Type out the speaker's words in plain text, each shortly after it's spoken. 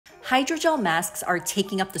Hydrogel masks are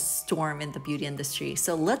taking up the storm in the beauty industry,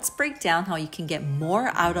 so let's break down how you can get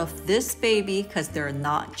more out of this baby because they're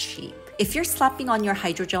not cheap. If you're slapping on your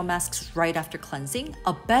hydrogel masks right after cleansing,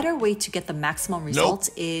 a better way to get the maximum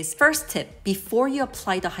results is, first tip, before you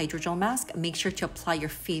apply the hydrogel mask, make sure to apply your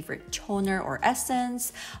favorite toner or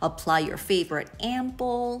essence, apply your favorite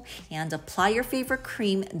ampoule, and apply your favorite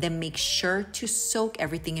cream, then make sure to soak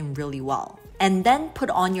everything in really well. And then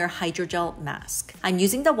put on your hydrogel mask. I'm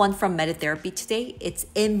using the one from MEDITHERAPY today. It's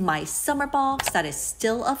in my summer box that is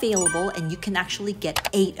still available, and you can actually get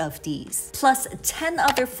 8 of these. Plus 10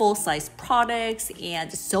 other full-size products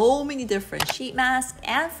and so many different sheet masks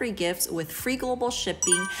and free gifts with free global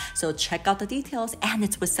shipping. So check out the details, and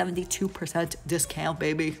it's with 72% discount,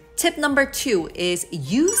 baby. Tip number 2 is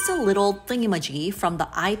use a little thingamajiggy from the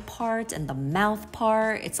eye part and the mouth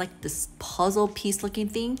part. It's like this puzzle piece looking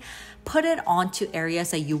thing. Put it onto areas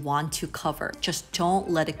that you want to cover. Just don't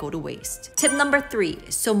let it go to waste. Tip number 3.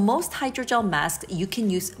 So most hydrogel masks, you can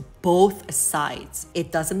use both sides.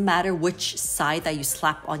 It doesn't matter which side that you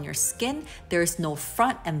slap on your skin. There is no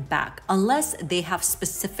front and back unless they have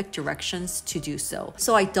specific directions to do so.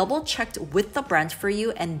 So I double checked with the brand for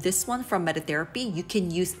you, and this one from MEDITHERAPY, you can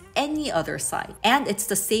use any other side. And it's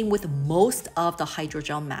the same with most of the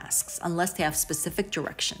hydrogel masks unless they have specific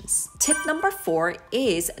directions. Tip number 4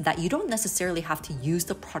 is that you don't necessarily have to use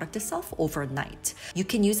the product itself overnight. You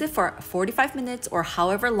can use it for 45 minutes or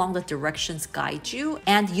however long the directions guide you,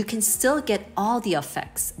 and you can still get all the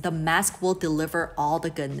effects. The mask will deliver all the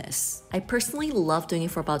goodness. I personally love doing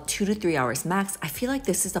it for about 2 to 3 hours max. I feel like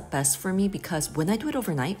this is the best for me because when I do it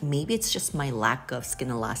overnight, maybe it's just my lack of skin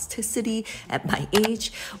elasticity at my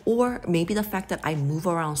age, or maybe the fact that I move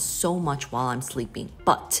around so much while I'm sleeping.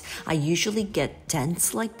 But I usually get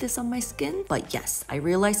dents like this on my skin. But yes, I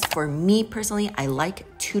realize for me personally, I like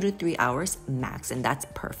 2 to 3 hours max, and that's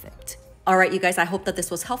perfect. All right, you guys, I hope that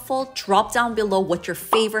this was helpful. Drop down below what your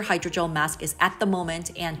favorite hydrogel mask is at the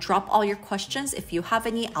moment, and drop all your questions. If you have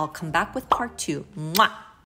any, I'll come back with part 2. Mwah!